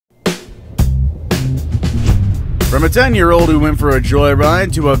From a 10-year-old who went for a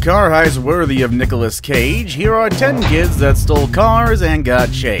joyride to a car heist worthy of Nicolas Cage, here are 10 kids that stole cars and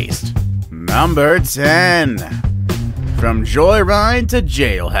got chased. Number 10. From Joyride to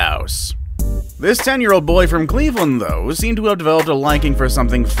Jailhouse. This 10-year-old boy from Cleveland, though, seemed to have developed a liking for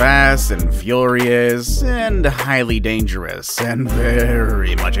something fast and furious and highly dangerous and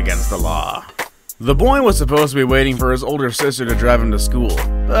very much against the law. The boy was supposed to be waiting for his older sister to drive him to school,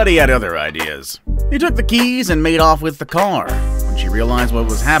 but he had other ideas. He took the keys and made off with the car. When she realized what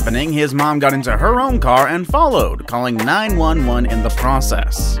was happening, his mom got into her own car and followed, calling 911 in the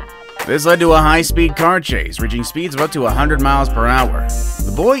process. This led to a high-speed car chase, reaching speeds of up to 100 miles per hour.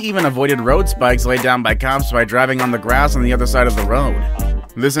 The boy even avoided road spikes laid down by cops by driving on the grass on the other side of the road.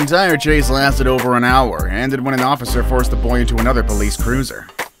 This entire chase lasted over an hour, and ended when an officer forced the boy into another police cruiser.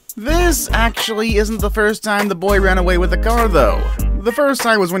 This actually isn't the first time the boy ran away with a car, though. The first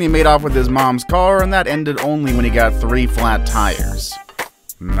time was when he made off with his mom's car, and that ended only when he got 3 flat tires.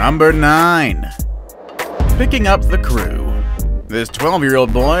 Number 9. Picking up the crew. This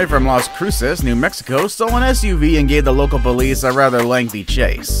 12-year-old boy from Las Cruces, New Mexico, stole an SUV and gave the local police a rather lengthy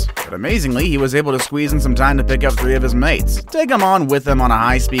chase. But amazingly, he was able to squeeze in some time to pick up 3 of his mates, take them on with him on a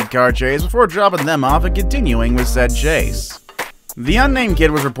high-speed car chase before dropping them off and continuing with said chase. The unnamed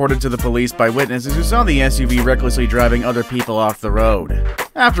kid was reported to the police by witnesses who saw the SUV recklessly driving other people off the road.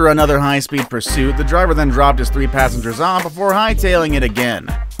 After another high-speed pursuit, the driver then dropped his 3 passengers off before hightailing it again.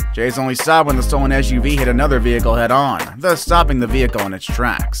 Chase only stopped when the stolen SUV hit another vehicle head-on, thus stopping the vehicle in its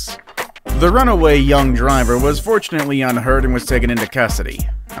tracks. The runaway young driver was fortunately unhurt and was taken into custody.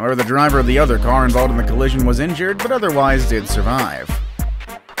 However, the driver of the other car involved in the collision was injured, but otherwise did survive.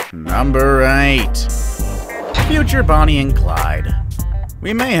 Number 8. Future Bonnie and Clyde.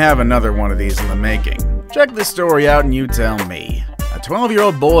 We may have another one of these in the making. Check this story out and you tell me. A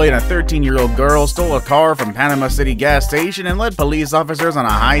 12-year-old boy and a 13-year-old girl stole a car from Panama City gas station and led police officers on a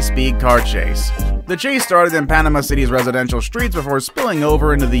high-speed car chase. The chase started in Panama City's residential streets before spilling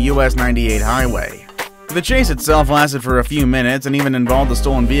over into the US 98 highway. The chase itself lasted for a few minutes and even involved the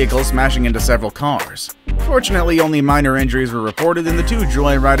stolen vehicle smashing into several cars. Fortunately, only minor injuries were reported and the 2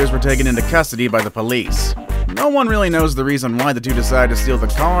 joyriders were taken into custody by the police. No one really knows the reason why the 2 decided to steal the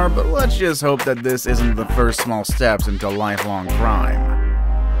car, but let's just hope that this isn't the first small steps into lifelong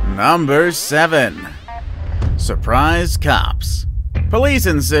crime. Number 7. Surprise cops. Police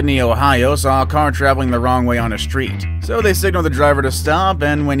in Sydney, Ohio saw a car traveling the wrong way on a street, so they signaled the driver to stop,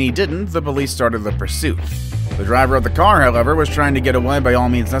 and when he didn't, the police started the pursuit. The driver of the car, however, was trying to get away by all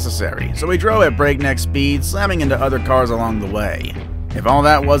means necessary, so he drove at breakneck speed, slamming into other cars along the way. If all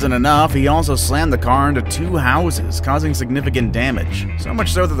that wasn't enough, he also slammed the car into 2 houses, causing significant damage, so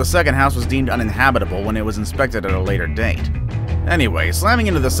much so that the second house was deemed uninhabitable when it was inspected at a later date. Anyway, slamming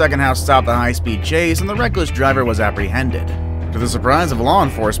into the second house stopped the high-speed chase, and the reckless driver was apprehended. To the surprise of law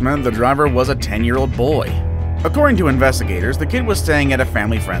enforcement, the driver was a 10-year-old boy. According to investigators, the kid was staying at a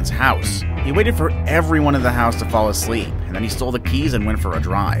family friend's house. He waited for everyone in the house to fall asleep, and then he stole the keys and went for a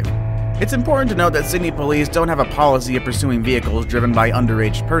drive. It's important to note that Sydney police don't have a policy of pursuing vehicles driven by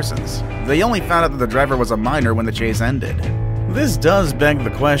underage persons. They only found out that the driver was a minor when the chase ended. This does beg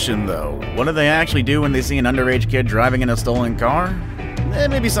the question, though. What do they actually do when they see an underage kid driving in a stolen car?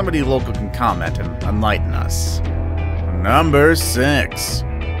 Maybe somebody local can comment and enlighten us. Number 6.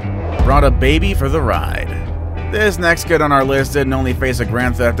 Brought a baby for the ride. This next kid on our list didn't only face a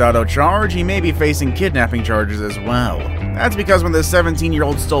Grand Theft Auto charge, he may be facing kidnapping charges as well. That's because when this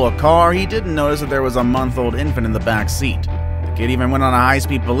 17-year-old stole a car, he didn't notice that there was a month-old infant in the back seat. The kid even went on a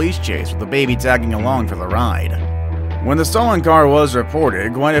high-speed police chase with the baby tagging along for the ride. When the stolen car was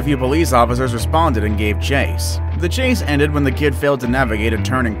reported, quite a few police officers responded and gave chase. The chase ended when the kid failed to navigate a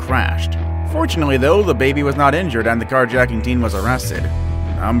turn and crashed. Fortunately, though, the baby was not injured and the carjacking team was arrested.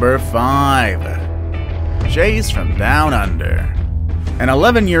 Number 5. Chase from Down Under. An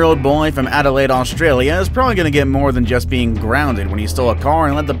 11-year-old boy from Adelaide, Australia is probably going to get more than just being grounded when he stole a car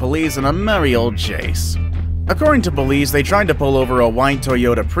and led the police in a merry old chase. According to police, they tried to pull over a white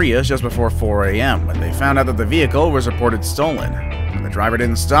Toyota Prius just before 4 a.m. when they found out that the vehicle was reported stolen. When the driver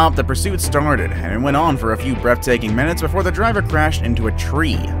didn't stop, the pursuit started, and it went on for a few breathtaking minutes before the driver crashed into a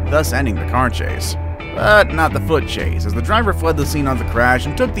tree, thus ending the car chase. But not the foot chase, as the driver fled the scene of the crash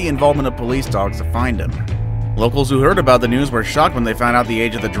and took the involvement of police dogs to find him. Locals who heard about the news were shocked when they found out the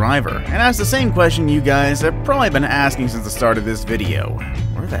age of the driver, and asked the same question you guys have probably been asking since the start of this video.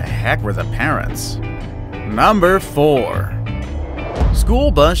 Where the heck were the parents? Number 4.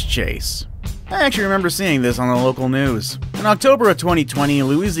 School bus chase. I actually remember seeing this on the local news. In October of 2020,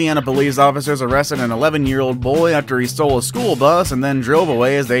 Louisiana police officers arrested an 11-year-old boy after he stole a school bus and then drove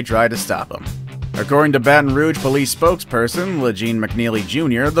away as they tried to stop him. According to Baton Rouge police spokesperson Legene McNeely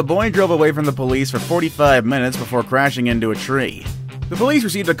Jr., the boy drove away from the police for 45 minutes before crashing into a tree. The police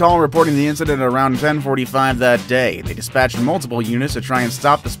received a call reporting the incident at around 10:45 that day. They dispatched multiple units to try and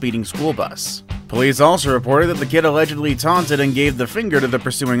stop the speeding school bus. Police also reported that the kid allegedly taunted and gave the finger to the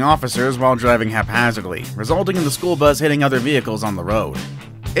pursuing officers while driving haphazardly, resulting in the school bus hitting other vehicles on the road.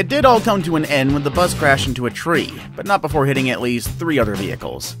 It did all come to an end when the bus crashed into a tree, but not before hitting at least 3 other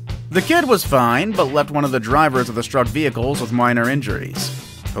vehicles. The kid was fine, but left one of the drivers of the struck vehicles with minor injuries.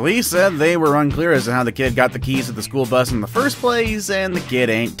 Police said they were unclear as to how the kid got the keys to the school bus in the first place, and the kid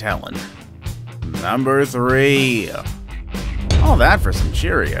ain't telling. Number 3. All that for some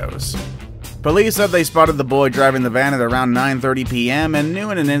Cheerios. Police said they spotted the boy driving the van at around 9:30 p.m. and knew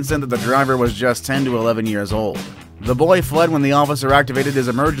in an instant that the driver was just 10 to 11 years old. The boy fled when the officer activated his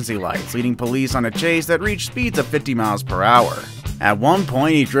emergency lights, leading police on a chase that reached speeds of 50 miles per hour. At one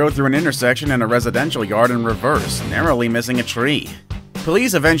point, he drove through an intersection in a residential yard in reverse, narrowly missing a tree.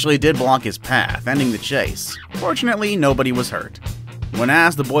 Police eventually did block his path, ending the chase. Fortunately, nobody was hurt. When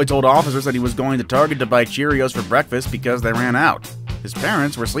asked, the boy told officers that he was going to Target to buy Cheerios for breakfast because they ran out. His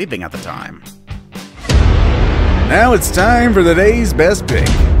parents were sleeping at the time. Now it's time for today's best pick.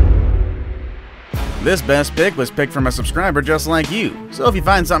 This best pick was picked from a subscriber just like you, so if you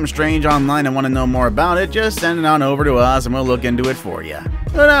find something strange online and want to know more about it, just send it on over to us and we'll look into it for you.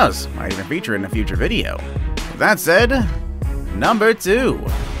 Who knows, might even feature it in a future video. With that said, number 2.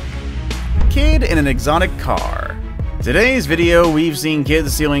 Kid in an exotic car. Today's video, we've seen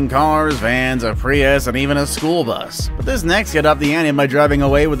kids stealing cars, vans, a Prius, and even a school bus. But this next kid upped the ante by driving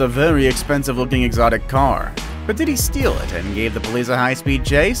away with a very expensive-looking exotic car. But did he steal it and gave the police a high-speed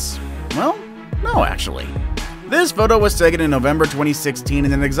chase? Well, no actually. This photo was taken in November 2016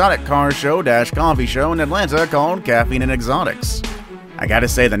 in an exotic car show-coffee show in Atlanta called Caffeine and Exotics. I gotta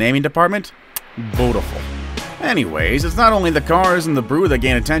say, the naming department? Beautiful. Anyways, it's not only the cars and the brew that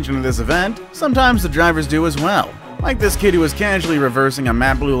gain attention at this event, sometimes the drivers do as well. Like this kid who was casually reversing a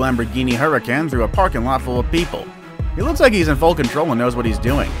matte blue Lamborghini Huracan through a parking lot full of people. He looks like he's in full control and knows what he's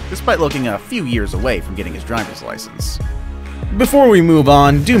doing, despite looking a few years away from getting his driver's license. Before we move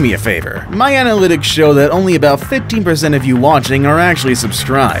on, do me a favor. My analytics show that only about 15% of you watching are actually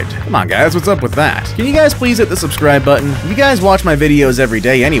subscribed. Come on guys, what's up with that? Can you guys please hit the subscribe button? You guys watch my videos every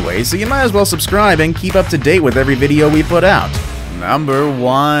day anyway, so you might as well subscribe and keep up to date with every video we put out. Number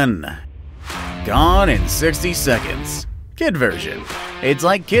 1. Gone in 60 Seconds. Kid version. It's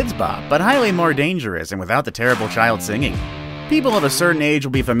like Kids Bop, but highly more dangerous and without the terrible child singing. People of a certain age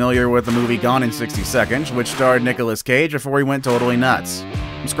will be familiar with the movie Gone in 60 Seconds, which starred Nicolas Cage before he went totally nuts.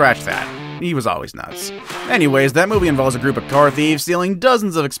 Scratch that. He was always nuts. Anyways, that movie involves a group of car thieves stealing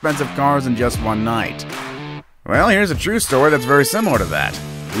dozens of expensive cars in just one night. Well, here's a true story that's very similar to that.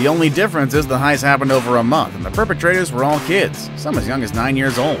 The only difference is the heist happened over a month, and the perpetrators were all kids, some as young as 9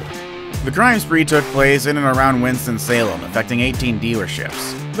 years old. The crime spree took place in and around Winston-Salem, affecting 18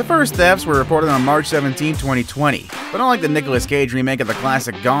 dealerships. The first thefts were reported on March 17, 2020, but unlike the Nicolas Cage remake of the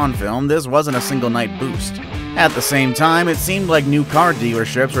classic Gone film, this wasn't a single night boost. At the same time, it seemed like new car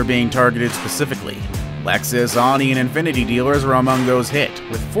dealerships were being targeted specifically. Lexus, Audi, and Infiniti dealers were among those hit,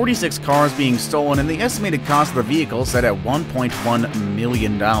 with 46 cars being stolen and the estimated cost of the vehicle set at $1.1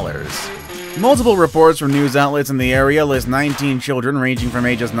 million. Multiple reports from news outlets in the area list 19 children ranging from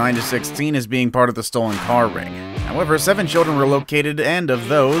ages 9 to 16 as being part of the stolen car ring. However, 7 children were located, and of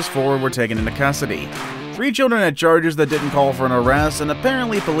those, 4 were taken into custody. 3 children had charges that didn't call for an arrest, and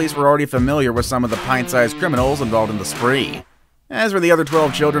apparently police were already familiar with some of the pint-sized criminals involved in the spree. As for the other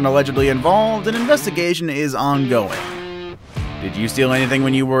 12 children allegedly involved, an investigation is ongoing. Did you steal anything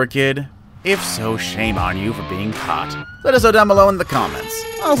when you were a kid? If so, shame on you for being caught. Let us know down below in the comments.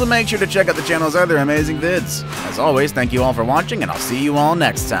 Also, make sure to check out the channel's other amazing vids. As always, thank you all for watching, and I'll see you all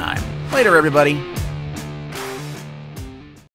next time. Later, everybody.